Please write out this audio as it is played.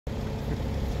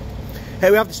Here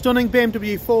we have the stunning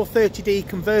BMW 430d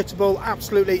convertible.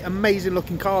 Absolutely amazing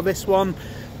looking car, this one.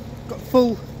 Got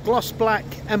full gloss black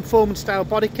M-Forman style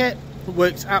body kit. It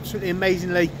works absolutely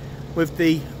amazingly with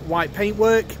the white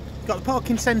paintwork. Got the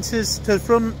parking sensors to the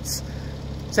front,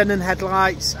 xenon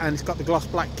headlights, and it's got the gloss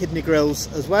black kidney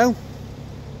grills as well.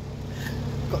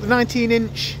 Got the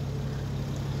 19-inch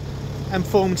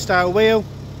M-Forman style wheel.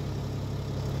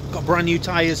 Got brand new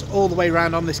tyres all the way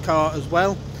around on this car as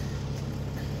well.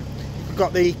 We've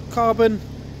got the carbon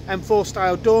M4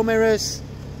 style door mirrors.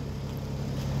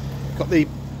 Got the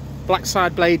black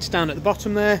side blades down at the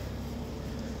bottom there.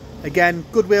 Again,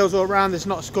 good wheels all around. There's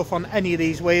not a scuff on any of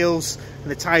these wheels, and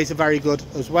the tyres are very good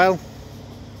as well.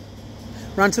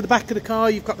 Round to the back of the car,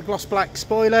 you've got the gloss black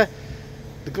spoiler,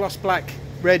 the gloss black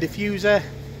rear diffuser,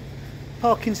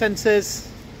 parking sensors.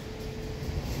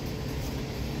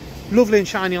 Lovely and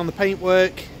shiny on the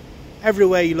paintwork.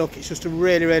 Everywhere you look, it's just a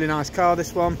really nice car,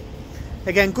 this one.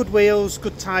 Again, good wheels,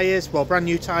 good tyres, well, brand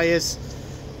new tyres.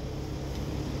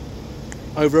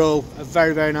 Overall, a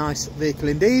very nice vehicle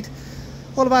indeed.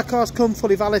 All of our cars come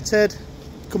fully valeted,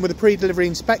 come with a pre-delivery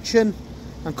inspection,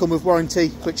 and come with warranty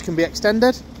which can be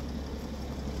extended.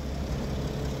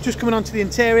 Just coming onto the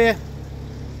interior,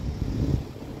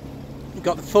 you've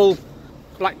got the full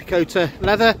black Dakota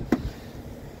leather,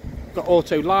 got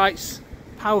auto lights,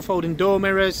 power folding door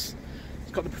mirrors.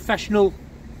 It's got the professional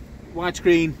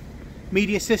widescreen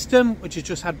media system, which has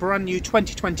just had brand new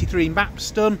 2023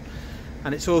 maps done,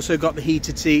 and it's also got the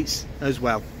heated seats as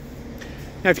well.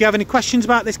 Now, if you have any questions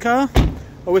about this car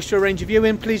or wish to arrange a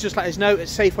viewing, please just let us know. At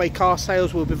Safeway Car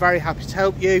Sales, we'll be very happy to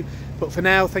help you. But for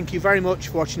now, thank you very much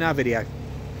for watching our video.